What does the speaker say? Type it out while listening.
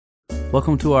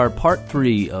Welcome to our part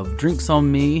 3 of Drinks on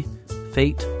Me,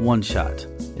 Fate One Shot.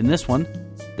 In this one,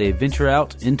 they venture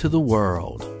out into the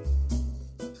world.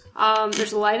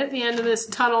 There's a light at the end of this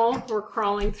tunnel we're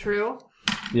crawling through.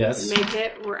 Yes. Make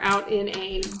it. We're out in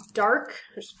a dark,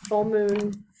 there's full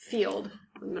moon field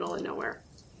in the middle of nowhere.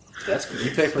 That's good.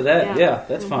 You pay for that? Yeah,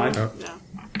 that's fine. Yeah.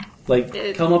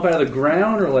 Like, come up out of the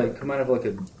ground, or like come out of like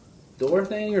a door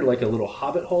thing, or like a little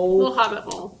hobbit hole? Little hobbit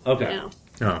hole. Okay.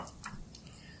 Yeah.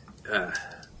 Oh.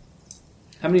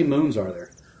 How many moons are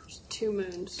there? 2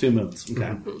 moons. 2 moons.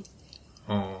 Okay.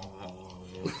 Oh.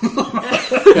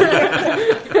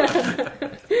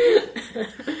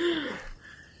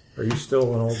 Are you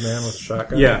still an old man with a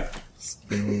shotgun? Yeah.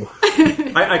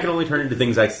 I can only turn into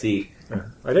things I see. Yeah.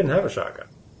 I didn't have a shotgun.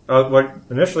 What?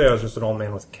 Initially, I was just an old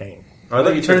man with a cane. I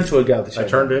thought you turned into a guy with a I shotgun.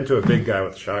 turned into a big guy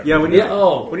with a shotgun. Yeah, when Yeah.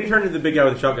 you turn into the big guy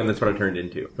with a shotgun, that's what I turned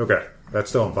into. Okay. That's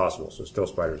still impossible, so still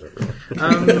spiders everywhere.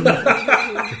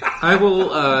 I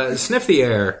will sniff the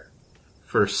air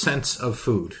for sense of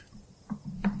food.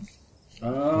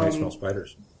 I smell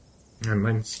spiders. And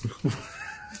mine's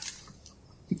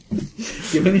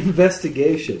Give an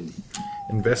investigation.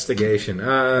 investigation.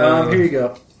 Here you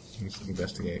go. Let's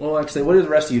investigate. Well, actually, what are the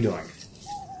rest of you doing?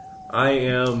 I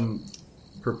am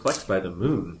perplexed by the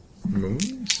moon.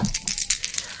 Moons?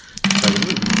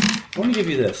 Let me give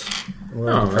you this.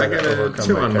 Well, Oh, I got a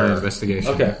 2 on my investigation.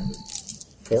 Okay.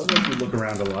 4 makes you look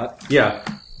around a lot. Yeah.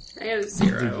 I got a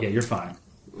 0. Yeah, you're fine.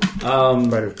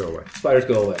 Spiders go away. Spiders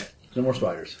go away. No more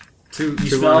spiders. Two You on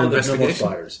smell that there's no more investigation?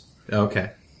 spiders.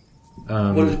 Okay.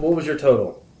 What was your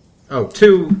total? Oh,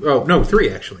 2. Oh, no, 3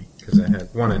 actually, because I had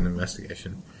 1 in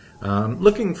investigation.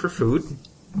 Looking for food,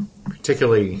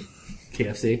 particularly.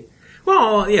 KFC?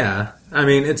 Well, yeah. I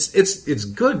mean, it's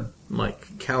good,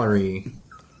 like calorie,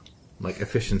 like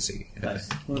efficiency. Nice.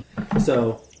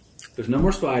 So, there's no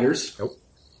more spiders. Nope.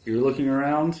 You're looking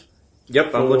around.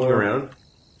 Yep, I'm looking around.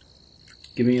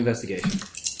 Give me an investigation.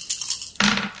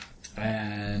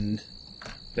 And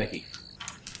Becky.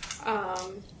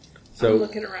 So- I'm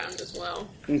looking around as well.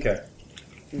 Okay.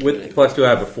 With +2, I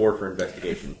have a 4 for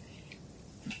investigation.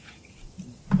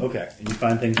 Okay. And you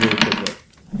find things really quickly.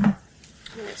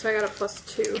 Alright, so I got a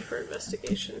 +2 for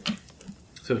investigation.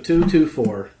 So 2, 2,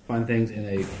 4. Find things in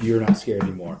a you're not scared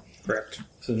anymore. Correct.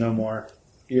 So no more.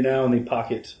 You're now in the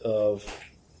pocket of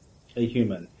a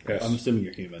human. Yes. I'm assuming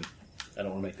you're human. I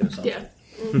don't want to make that assumption.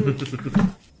 Yeah.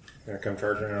 Gonna come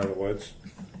charging out of the woods.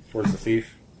 Where's the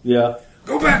thief? Yeah.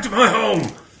 Go back to my home!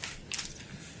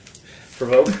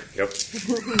 Provoke? Yep.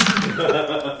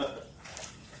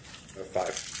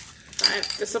 5.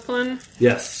 5 discipline.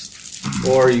 Yes.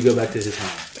 Or you go back to his home.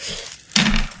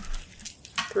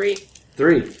 3.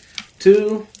 3.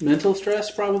 2 mental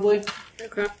stress probably.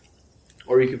 Okay.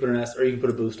 Or you could put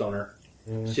a boost on her.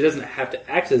 She doesn't have to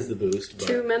act as the boost. But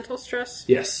 2 mental stress.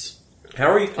 yes. How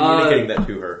are you communicating that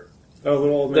to her? Oh,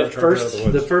 little old man The charging out of first.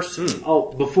 the The woods. first.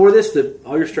 Oh, before this,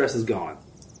 all your stress is gone.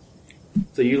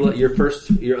 So you let your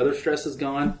other stress is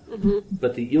gone,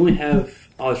 but you only have.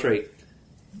 Oh, that's right.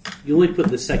 You only put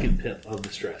the second pip of the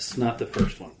stress, not the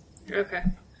first one. Okay.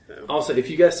 Also, if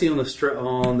you guys see on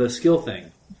the skill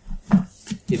thing,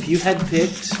 if you had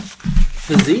picked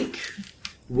physique,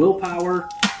 willpower,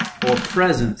 or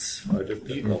presence, I did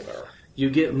pick willpower. you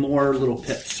get more little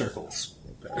pip circles.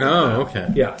 Oh, okay.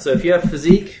 Yeah. So if you have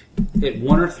physique at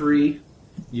 1 or 3,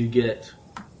 you get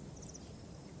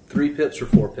 3 pips or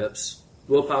 4 pips.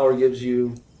 Willpower gives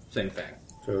you same thing.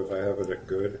 So if I have it at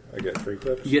good, I get 3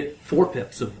 pips? You get 4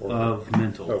 pips of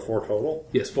mental. Oh, 4 total?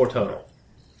 Yes, 4 total.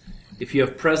 If you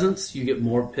have presence, you get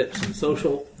more pips in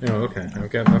social. Oh, okay. I've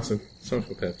got lots of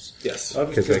social pips. Yes. I'll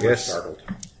just 'Cause I get guess- startled.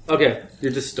 Okay,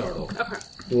 you're just startled. Okay.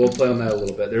 We'll play on that a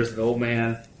little bit. There's an old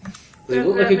man. Does he That-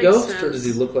 look like that a makes ghost, or sense. does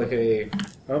he look like a...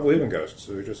 I don't believe in ghosts,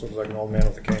 so he just looks like an old man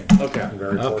with a cane. Okay.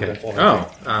 Very Okay.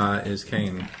 tormented. Oh, is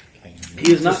Kane?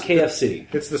 He is not KFC.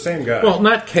 It's the same guy. Well,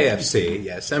 not KFC.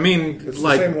 Yes, I mean it's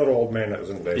like the same little old man that was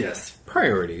in the basement. Yes.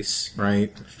 priorities,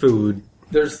 right? Food.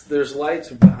 There's lights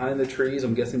behind the trees.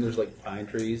 I'm guessing there's like pine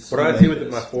trees. What do I Like see with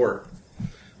this. my 4?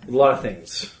 A lot of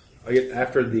things. I get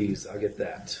after these. I get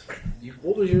that.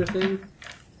 What was your thing?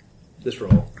 This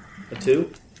roll. A 2?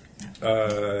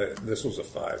 This was a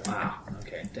 5. Wow.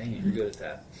 Okay. Dang it. You're good at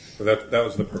that. So that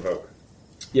was the provoke.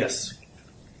 Yes.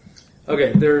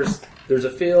 Okay. There's a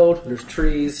field. There's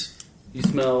trees. You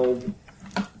smell.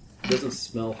 It doesn't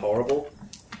smell horrible.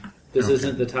 This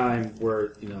isn't the time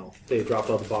where they dropped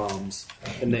all the bombs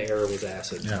and the air was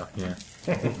acid. Yeah, yeah.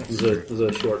 It was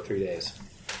a short 3 days.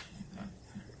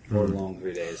 Or long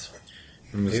 3 days.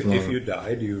 If you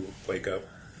die, do you wake up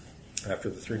after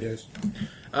the 3 days?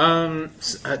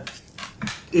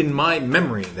 in my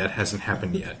memory, that hasn't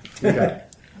happened yet. Okay.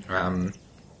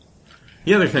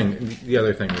 The other thing with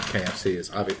KFC is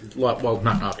obvious. Well,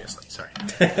 not obviously. Sorry.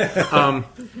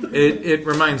 It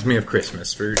reminds me of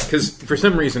Christmas because for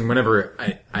some reason, whenever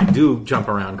I do jump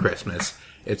around Christmas,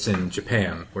 it's in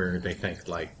Japan where they think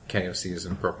like KFC is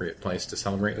an appropriate place to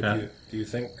celebrate But that. do you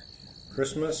think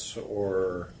Christmas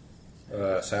or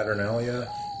Saturnalia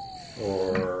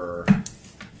or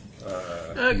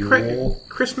Yule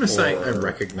Christmas, or, I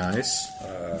recognize.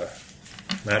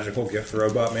 Magical Gift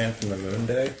Robot Man from the Moon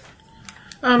Day?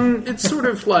 It's sort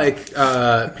of like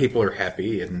people are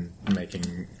happy and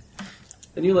making.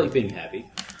 And you like being happy.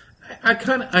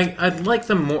 I like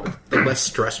the less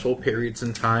stressful periods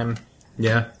in time.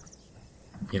 Yeah,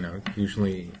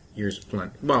 usually years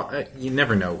plenty. Well, you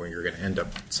never know where you're going to end up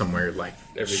somewhere like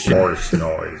Noise,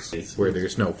 noise. where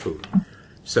there's no food.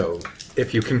 So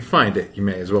if you can find it, you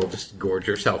may as well just gorge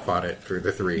yourself on it for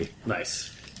the 3. Nice.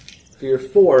 For your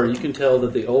 4, you can tell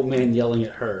that the old man yelling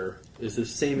at her is the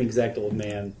same exact old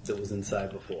man that was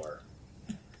inside before.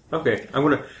 Okay, I'm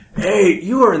gonna. Hey,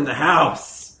 you are in the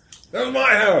house. That was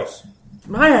my house.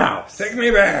 My house. Take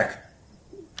me back.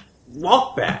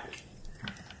 Walk back.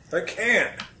 I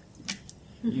can't.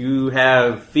 You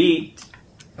have feet.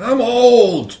 I'm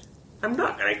old. I'm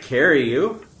not gonna carry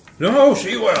you. No,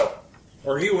 she will.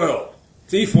 Or he will.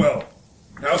 Thief will.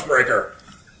 Housebreaker.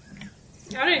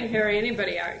 I didn't carry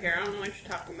anybody out here. I don't know what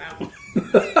you're talking about.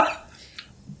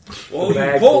 Well, A you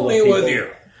bag pulled full me of with people.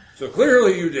 you. So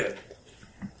clearly you did.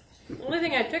 The only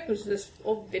thing I took was this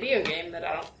old video game that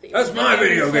I don't think. That's my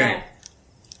video game.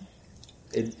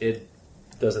 It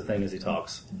does a thing as he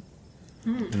talks.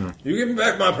 You give me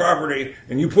back my property,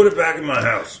 and you put it back in my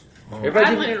house. Everybody,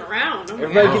 Rattling give, it around. Oh my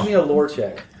everybody gosh. give me a lore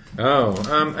check.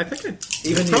 I think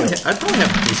Even you. I'd probably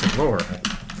have decent lore.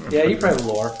 Yeah, you probably have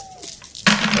lore.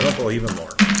 I don't believe in more.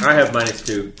 I have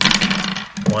 -2.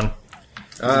 1.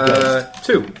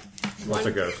 2. What's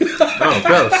a ghost? Oh,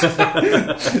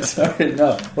 gross. Sorry,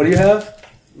 no. What do you have?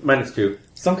 -2.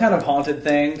 Some kind of haunted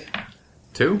thing.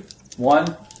 2?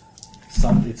 1.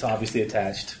 It's obviously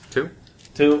attached. 2?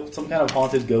 2. Some kind of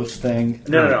haunted ghost thing.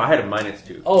 No. I had a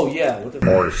 -2. Oh yeah, what the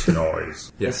Noise,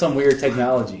 noise. Yeah. That's some weird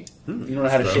technology. You don't know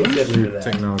how to shapeshift into that.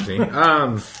 Technology.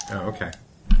 Okay.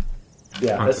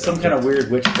 Yeah, that's some kind of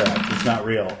weird witchcraft. It's not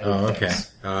real. Oh, okay.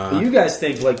 Thinks. But you guys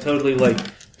think like totally like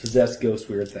possessed ghost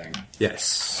weird thing.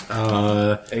 Yes.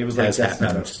 It was like Has that's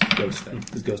happened. not a ghost thing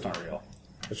because ghosts aren't real.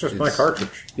 It's just my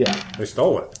cartridge. Yeah, They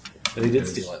stole it. but they did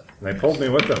steal it. And they pulled me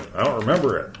with them. I don't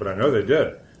remember it, but I know they did.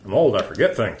 I'm old. I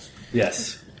forget things.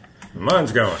 Yes.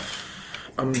 Mine's going.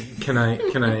 Can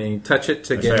I touch it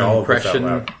to I get say an all of this out impression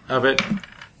loud. of it?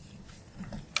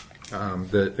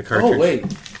 The cartridge. Oh wait,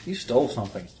 you stole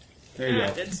something. There you Yeah, I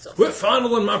go. did still. Quit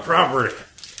fondling my property.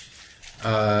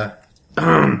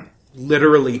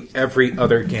 Literally every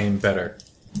other game better.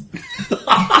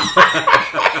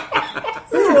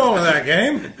 What's wrong with that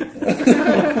game?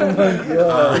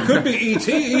 It could be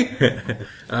E.T.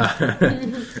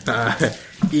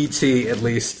 E.T. at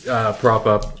least prop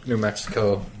up New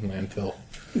Mexico landfill.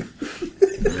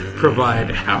 Provide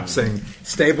housing,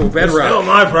 stable It's still bedrock.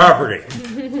 my property.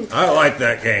 I like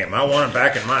that game. I want it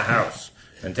back in my house.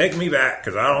 And take me back,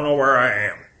 because I don't know where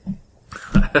I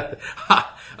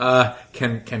am.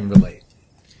 Can relate.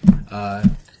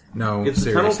 No, Is the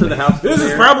seriously. tunnel to the house This is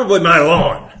there? probably my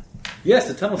lawn. Yes,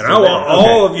 the tunnel's And still I want there.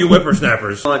 all of you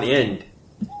whippersnappers on end.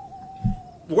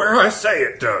 where I say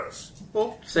it does.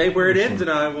 Well, say where it ends, and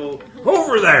I will.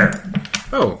 Over there.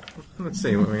 Oh, let's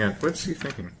see what we got. What's he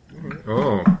thinking?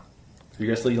 Oh, You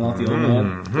guys still yelling at the old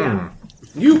man? Yeah.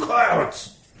 You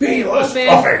clouds. Be less Oh, man.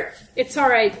 fluffy. It's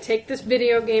alright. Take this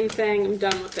video game thing. I'm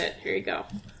done with it. Here you go.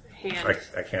 Hand.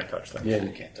 I can't touch that. Yeah, you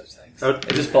can't touch things. Oh. It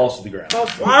just falls to the ground. Oh,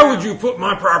 Why would you put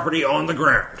my property on the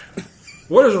ground?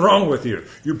 What is wrong with you?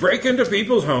 You break into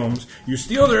people's homes, you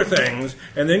steal their things,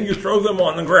 and then you throw them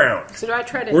on the ground. So do I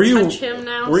try to Were you- touch him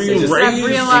now? were you Since raised I've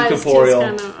realized he's incorporeal?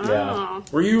 kind of, Yeah.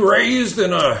 Were you raised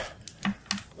in a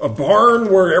barn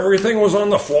where everything was on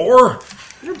the floor?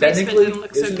 Your basement Technically, didn't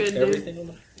look so isn't good, dude. everything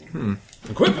on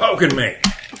the... Quit poking me.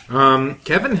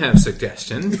 Kevin has a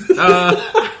suggestion.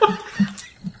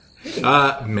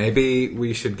 Maybe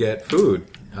we should get food.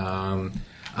 I'm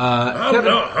Kevin,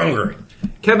 not hungry.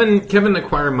 Kevin,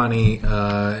 acquire money.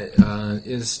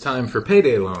 Is time for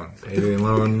payday loan. Payday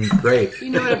loan, great. You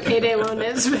know what a payday loan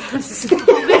is?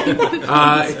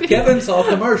 Kevin saw a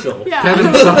commercial. Yeah.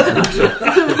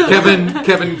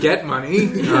 Kevin, get money.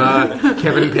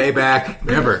 Kevin, pay back.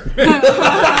 Never.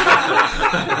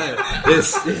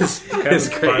 is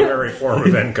great. Primary form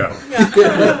of income.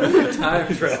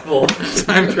 Time travel.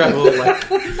 Time travel,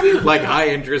 like high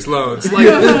interest loans. Like,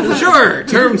 sure,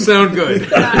 terms sound good.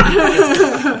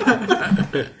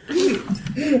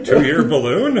 2-year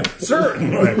balloon?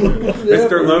 Certainly.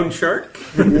 Mr. Loan Shark?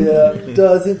 Yeah,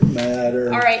 doesn't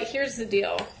matter. All right, here's the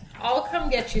deal. I'll come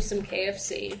get you some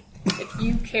KFC if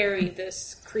you carry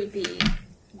this creepy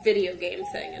video game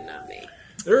thing and not me.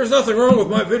 There is nothing wrong with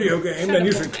my video game, and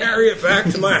you should carry it back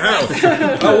to my house.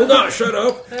 I will not shut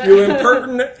up, you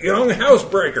impertinent young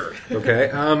housebreaker. Okay.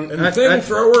 And thing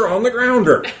thrower on the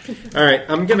grounder. All right.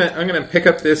 I'm gonna pick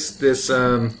up this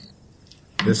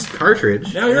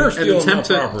cartridge. Now you're and stealing my attempt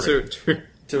property.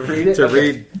 To read it? to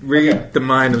Okay. read the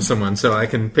mind of someone. So I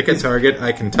can pick a target.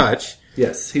 I can touch.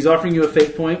 Yes, he's offering you a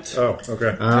fate point. Oh,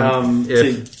 okay.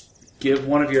 To give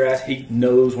one of your he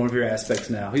knows one of your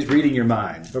aspects now. He's reading your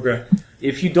mind. Okay.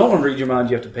 If you don't want to read your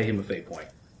mind, you have to pay him a fate point.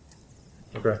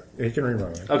 Okay. He can read my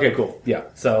mind. Okay, cool. Yeah.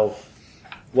 So,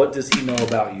 what does he know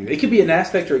about you? It could be an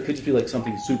aspect, or it could just be like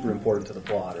something super important to the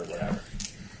plot, or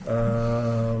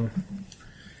whatever.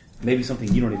 Maybe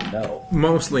something you don't even know.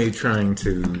 Mostly trying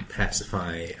to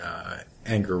pacify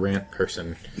anger rant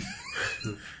person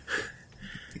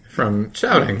from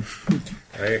shouting.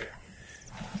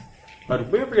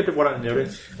 Did we ever get to what I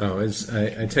noticed? Oh,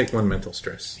 I take one mental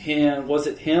stress. And was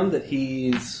it him that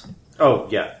he's Oh,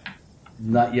 yeah.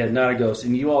 not yet not a ghost?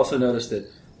 And you also notice that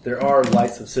there are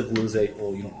lights of civilization.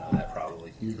 Well, you don't know that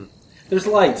probably. There's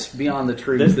lights beyond the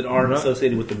trees that aren't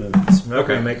associated with the moons. I'm not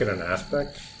going to make it an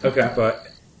aspect, Okay. but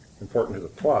important to the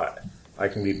plot, I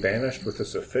can be banished with a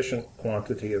sufficient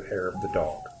quantity of hair of the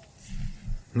dog.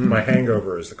 My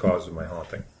hangover is the cause of my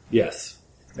haunting, Yes.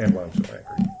 and why I'm so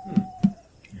angry.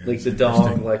 Like the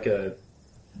dog, like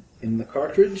in the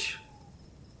cartridge.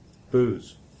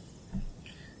 Booze.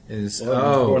 Is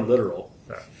Well, more literal.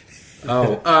 you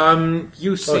Well,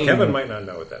 seem Kevin might not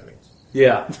know what that means.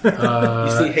 Yeah.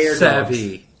 You see hair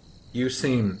savvy. dogs. You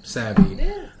seem savvy.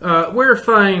 Where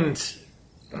find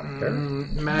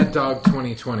Mad Dog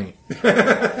 2020?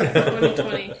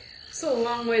 2020. Still a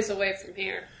long ways away from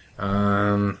here.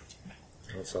 I'll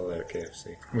sell that at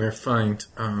KFC. Where find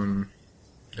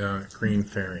Green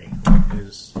Fairy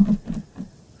is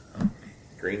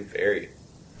Green Fairy.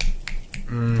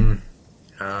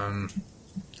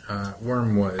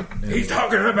 Wormwood. He's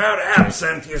talking about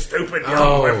absinthe, you stupid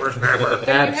young whippersnapper.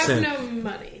 You Absent. have no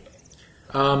money.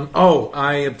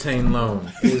 I obtain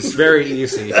loan. It's very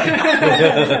easy.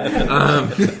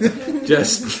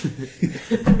 Just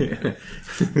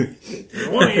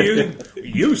One of you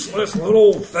useless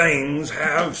little things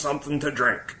have something to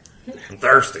drink. I'm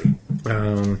thirsty.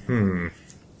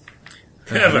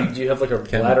 Kevin, Do you have like a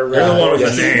bladder? you're the one with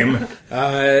Yes. the name.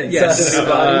 yes.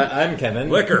 Anybody? I'm Kevin.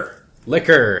 Liquor.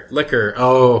 Liquor.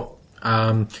 Oh,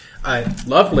 I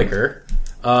love liquor.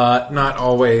 Not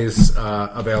always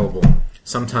available.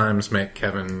 Sometimes make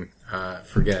Kevin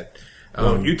forget.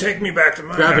 You take me back to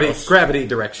my house. Gravity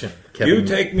direction. Kevin You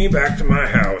take me back to my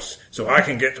house so I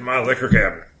can get to my liquor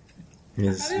cabinet. I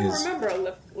don't remember a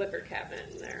liquor cabinet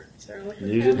in there. Is there a liquor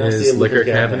You cabinet? did not His see a liquor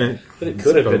cabinet but it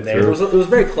could have been spoke there. It through. was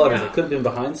very cluttered. Yeah. It could have been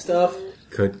behind stuff,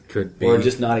 could be or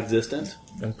just not existent.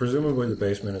 And presumably the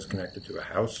basement is connected to a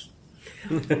house.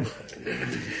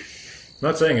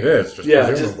 Not saying it is, just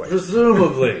presumably.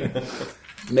 presumably.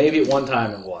 Maybe at one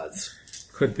time it was.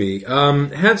 Could be.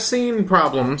 Have seen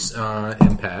problems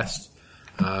in past.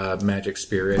 Magic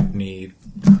spirit need.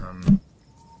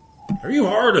 Are you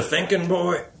hard of thinking,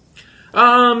 boy?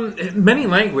 Many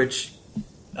language.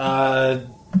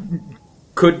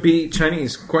 Could be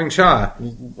Chinese. Guangsha.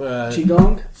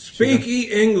 Qigong?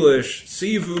 Speaky English,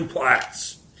 Sivu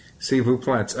Platz. Sivu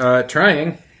Platz.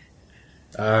 Trying.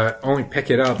 Only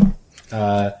pick it up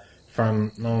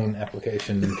from loan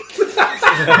application.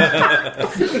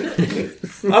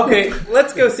 Okay,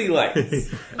 let's go see lights.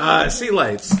 Sea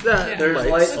lights. There's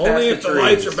lights. Only if past the trees.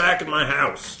 lights are back in my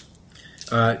house.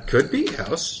 Could be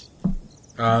house.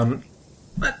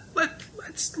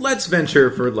 Let's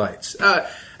venture for lights.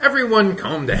 Everyone,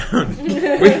 calm down.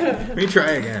 we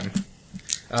try again.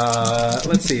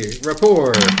 Let's see.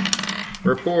 Rapport.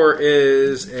 Rapport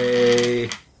is a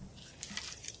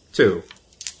 2.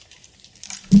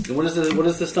 What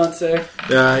does the stunt say?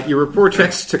 Your rapport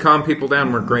checks to calm people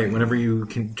down were great. Whenever you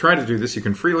can try to do this, you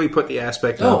can freely put the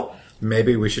aspect of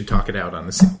maybe we should talk it out on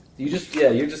the scene. You just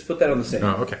put that on the same.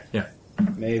 Oh, okay. Yeah.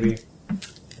 Maybe.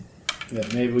 Yeah,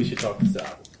 maybe we should talk this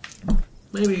out.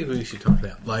 Maybe we should talk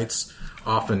about lights.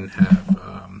 Often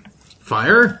have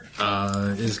fire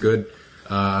is good.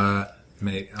 Sometimes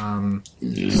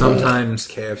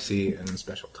KFC and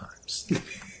special times.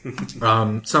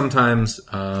 Sometimes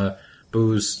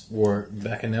Booze or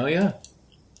Bacchanalia?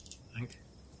 I think.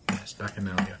 Yes,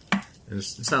 Bacchanalia. It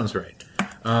sounds right.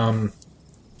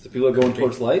 So people are going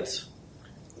towards lights.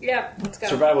 Yeah, let's go.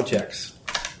 Survival checks.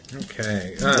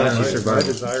 Okay. My survival.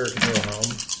 desire to go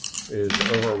home is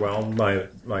overwhelmed by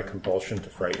my compulsion to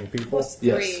frighten people. Plus 3.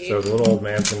 Yes, So the little old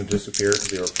man's going to disappear to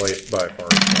be replaced by a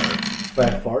forest fire. By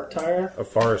a fart tire? A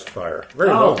forest fire.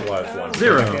 Very Oh. localized one.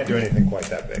 0. I can't do anything quite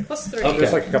that big. Plus 3. Okay.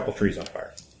 Just like a couple trees on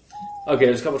fire. Okay,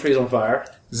 there's a couple trees on fire.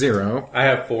 0. I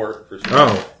have 4 for sure.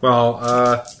 Oh, well,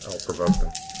 I'll provoke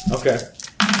them. Okay.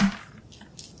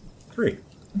 3.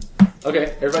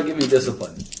 Okay, everybody give me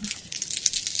discipline.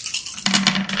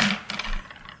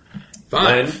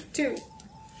 5. 2.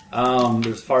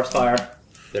 There's forest fire.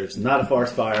 There's not a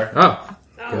forest fire. Oh,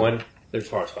 Oh, 1. There's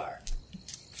forest fire.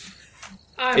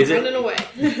 I'm Is it- running away.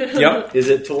 Yep. Is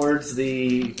it towards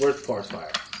the... Where's the forest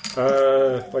fire?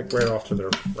 Like right off to the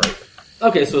right.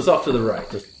 Okay, so it's off to the right.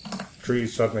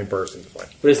 Trees suddenly burst into flame.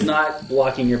 But it's not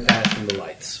blocking your path from the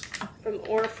lights.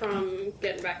 From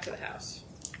getting back to the house.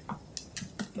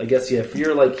 I guess, yeah, if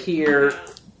you're like here...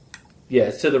 Yeah,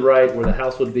 it's to the right where the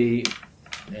house would be.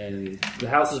 And the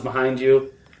house is behind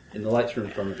you. And the lights are in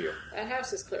front of you. That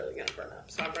house is clearly going to burn up,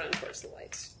 so I'm running towards the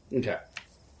lights. Okay.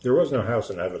 There was no house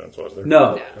in evidence, was there?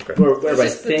 No. Yeah. Okay. Where everybody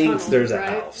just the thinks tunnel, there's a right?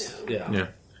 house. Yeah. yeah.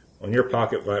 When your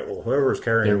pocket well, whoever's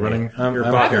carrying You're me, running. I'm your,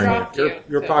 I'm pocket, carrying dropped it.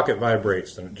 you. your So- pocket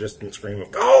vibrates and a distant scream of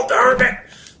 "Oh darn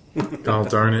it!" Oh,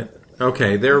 darn it.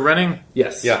 Okay, they're running.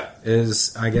 Yes. Yeah.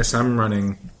 I guess I'm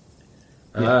running.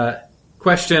 Yeah.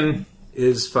 Question,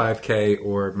 is 5K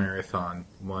or marathon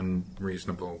one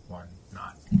reasonable, one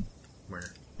not?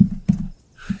 Where?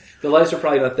 The lights are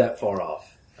probably not that far off.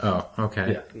 Oh,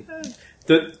 okay. Yeah.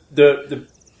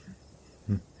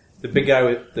 The big guy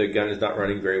with the gun is not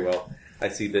running very well. I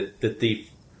see the thief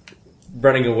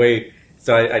running away,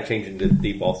 so I change into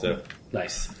thief also.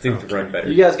 Nice. Seems to run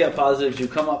better. You guys got positives. You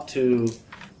come up to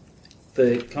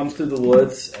come through the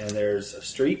woods, and there's a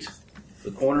street,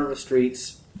 the corner of a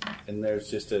street, and there's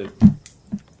just a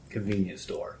convenience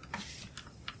store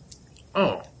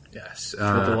Oh, yes.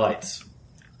 with the lights.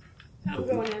 I'm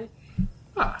going in.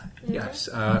 Yes.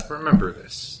 Remember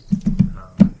this.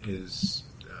 Is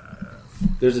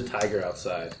There's a tiger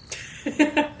outside.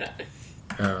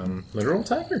 literal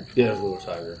tiger? Yeah, there's a little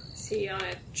tiger. Is he on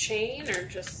a chain or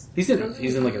just... He's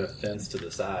in like a fence to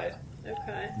the side.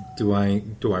 Okay. Do I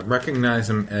recognize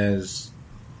him as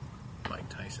Mike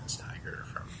Tyson's tiger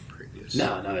from previous?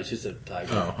 No, it's just a tiger.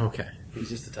 Oh, okay. He's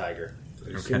just a tiger.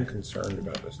 They seem concerned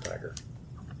about this tiger.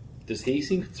 Does he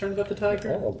seem concerned about the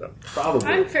tiger? All of them. Probably.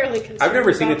 I'm fairly concerned I've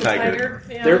never seen about a the tiger.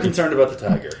 Yeah. They're concerned about the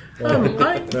tiger.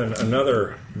 Then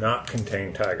another not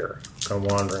contained tiger come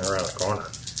wandering around the corner.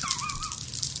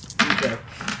 Okay.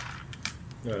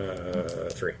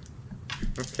 3.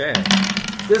 Okay.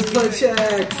 Discipline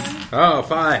checks! Oh,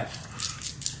 5.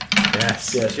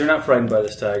 Yes. Yes, you're not frightened by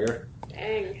this tiger.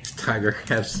 Dang. Tiger.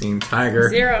 Have seen tiger.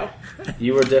 0.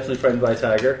 You were definitely frightened by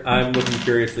tiger. I'm looking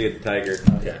curiously at the tiger.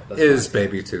 Okay. That's Is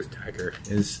baby tooth tiger.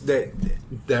 Is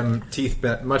them teeth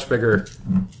much bigger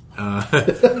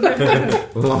a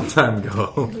long time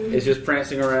ago. fine. It's just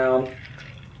prancing around.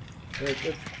 It's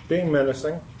being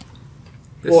menacing.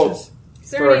 This Well, Is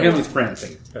there for any- him, he's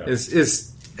prancing.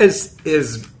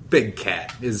 is Big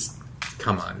Cat is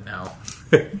come on now.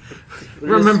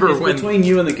 Remember It's when between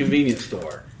you and the convenience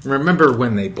store. remember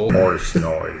when they both Horse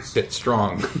noise. bit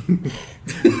strong.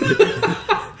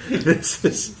 this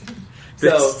is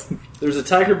So there's a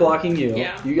tiger blocking you.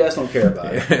 Yeah. You guys don't care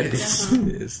about it.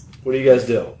 is What do you guys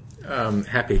do?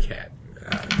 Happy Cat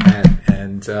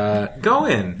and go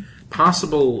in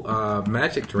possible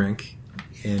magic drink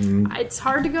in It's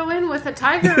hard to go in with a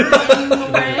tiger in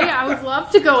the way. I would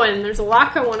love to go in. There's a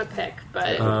lock I want to pick,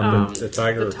 but The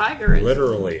tiger, the tiger is...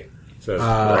 literally says,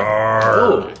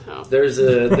 Oh, Oh. there's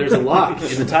a lock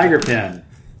in the tiger pen.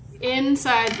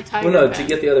 Inside the tiger Well, no, pen. to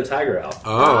get the other tiger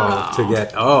out. to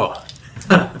get Oh,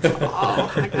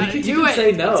 I gotta You do can it.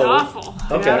 say no. It's awful.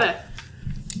 I Okay. gotta...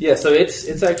 Yeah, so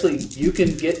it's actually you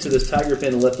can get to this tiger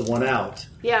pen and let the one out,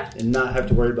 Yeah. and not have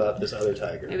to worry about this other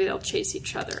tiger. Maybe they'll chase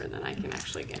each other, and then I can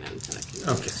actually get into the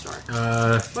convenience Okay. store.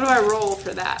 uh, What do I roll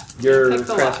for that? Your Pick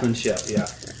the lock. craftsmanship, yeah.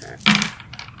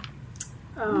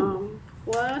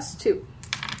 Plus 2.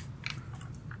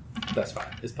 That's fine.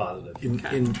 It's positive.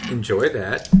 enjoy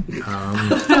that.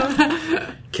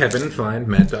 Kevin, find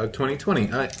Mad Dog 2020.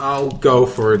 I'll go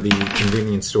for the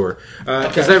convenience store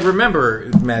because I remember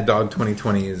Mad Dog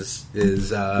 2020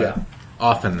 is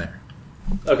often there.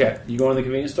 Okay, you going to the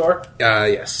convenience store?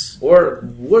 Yes, Or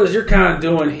what is your kind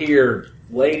doing here,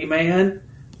 lady man?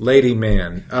 lady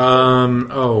man.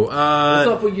 What's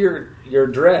up with your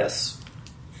dress?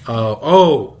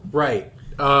 Right.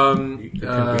 The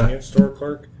convenience store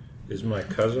clerk is my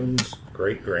cousin's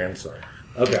great-grandson.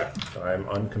 Okay. So I am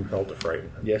uncompelled to frighten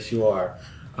him. Yes, you are.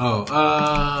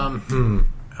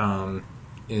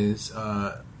 Is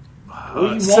What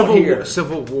do you want here?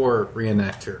 Civil War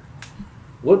reenactor.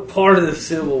 What part of the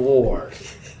Civil War?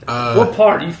 What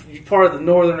part? You part of the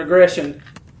Northern Aggression?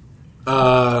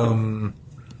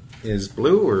 Is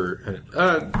blue or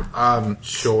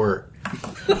sure.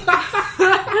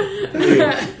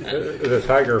 The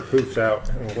tiger poofs out,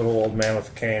 and a little old man with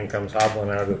a cane comes hobbling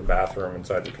out of the bathroom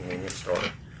inside the convenience store.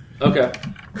 Okay.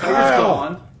 Tiger's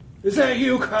gone. Is that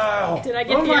you, Kyle? Did I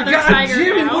get Oh the my other God, tiger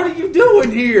Jimmy! now? What are you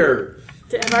doing here?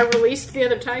 Have I released the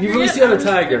other tiger? You released yet? the other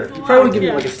I'm tiger. just You probably give me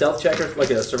yeah. like a stealth check or like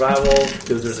a survival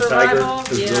because there's a tiger. Survival,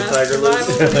 There's yeah, a real tiger survival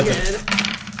loose. would be good.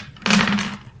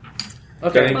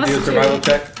 Okay. Can I do a Plus survival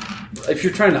two. check? If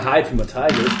you're trying to hide from a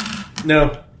tiger.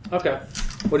 No. Okay.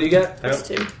 What do you got? Plus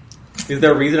 2. Is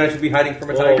there a reason I should be hiding from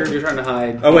a Well, tiger? you're trying to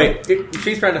hide. Oh wait, if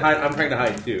she's trying to hide, I'm trying to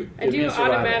hide too. I Give me do a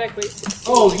survival. automatically succeed.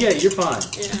 Oh, yeah, you're fine.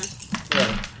 Yeah.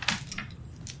 Yeah.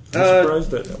 I'm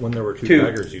surprised that when there were two 2.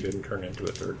 tigers, you didn't turn into a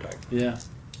third tiger. Yeah.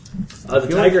 The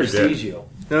feel tiger like you did. sees you.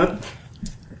 Huh?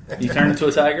 You turn into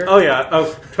a tiger? Oh yeah.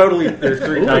 Oh, totally. There's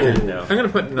 3 Ooh. tigers now. I'm gonna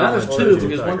put Now knowledge. there's there's 2 two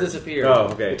because one tigers. disappeared. Oh,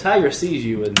 okay. The tiger sees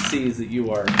you and sees that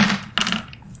you are.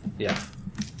 Yeah.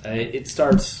 It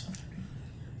starts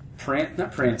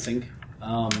not prancing,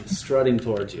 strutting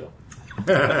towards you.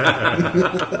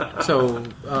 So,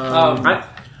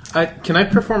 can I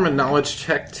perform a knowledge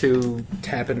check to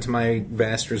tap into my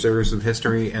vast reserves of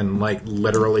history and, like,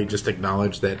 literally just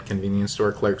acknowledge that convenience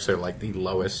store clerks are, like, the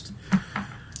lowest,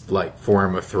 like,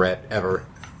 form of threat ever?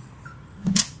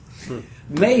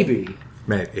 Maybe,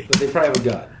 Maybe. but they probably have a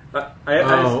gun.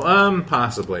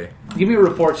 Possibly. Give me a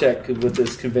report check with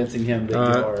this convincing him that you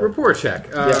are. Report check.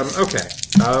 Yes. Okay.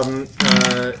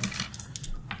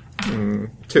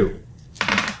 2.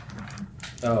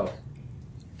 Oh.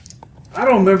 I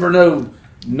don't remember no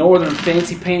northern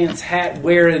fancy pants, hat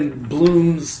wearing,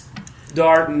 blooms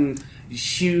darting,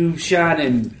 shoe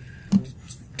shining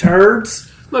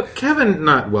turds. Look, Kevin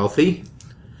not wealthy.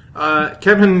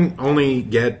 Kevin only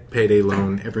get payday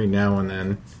loan every now and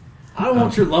then. I don't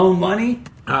want your loan money.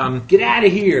 Get out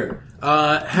of here.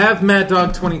 Have Mad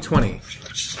Dog 2020.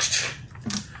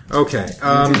 Okay.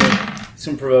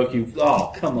 Some provoke you.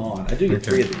 Oh, come on. I do get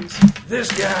 3 of these.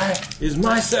 This guy is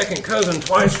my second cousin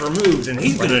twice removed, and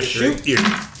he's going to shoot you.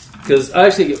 Because I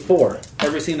actually get 4.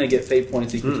 Every scene I get fate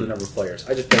points equal to the number of players.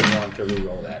 I just paid 1 to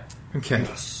reroll that. Okay.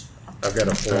 I've got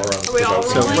a 4 on Are we all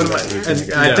provoke. rolling? What am I?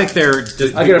 And I think they're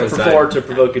just. I get a 4 to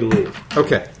provoke you to leave.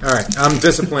 Okay. All right. I'm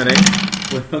disciplining,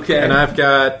 Okay. and I've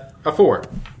got a 4.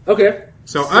 Okay.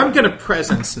 So I'm going to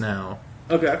presence now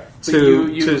Okay. So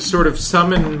to sort of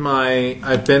summon my.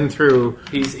 I've been through.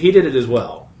 he did it as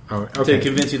well. Oh, okay. To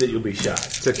convince you that you'll be shot.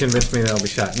 To convince me that I'll be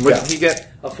shot. And what Yeah. did he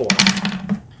get? A 4.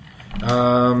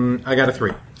 I got a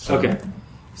 3. So, Okay.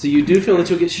 So you do feel that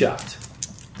you'll get shot.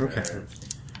 Okay.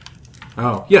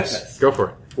 Oh yes. Yes. Go for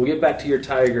it. We'll get back to your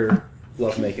tiger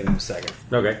love making in a second.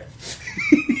 Okay.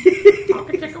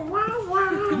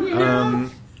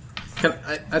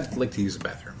 I'd like to use the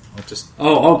bathroom. I'll just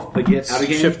Like get out of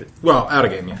game? shift it. Well, out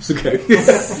of game, yes. Okay.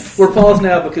 We're paused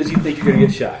now because you think you're going to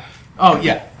get shot. Oh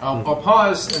yeah. I'll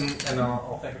pause and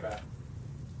I'll think about it.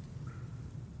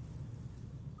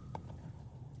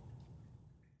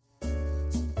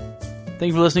 Thank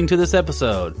you for listening to this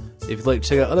episode. If you'd like to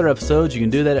check out other episodes, you can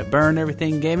do that at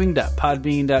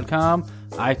burneverythinggaming.podbean.com,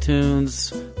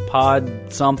 iTunes,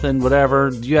 Pod something, whatever.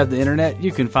 You have the internet,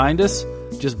 you can find us.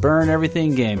 Just Burn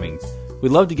Everything Gaming.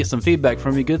 We'd love to get some feedback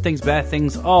from you. Good things, bad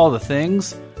things, all the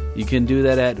things. You can do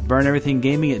that at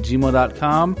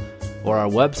burneverythinggaming@gmail.com, or our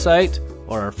website,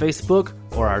 or our Facebook,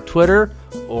 or our Twitter,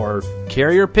 or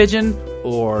carrier pigeon,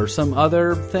 or some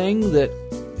other thing that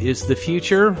is the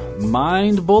future.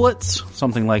 Mind bullets,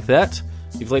 something like that.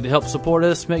 If you'd like to help support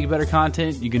us, make better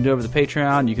content, you can do it over the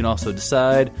Patreon. You can also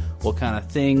decide what kind of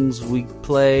things we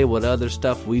play, what other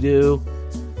stuff we do.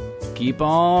 Keep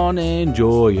on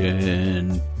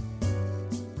enjoying.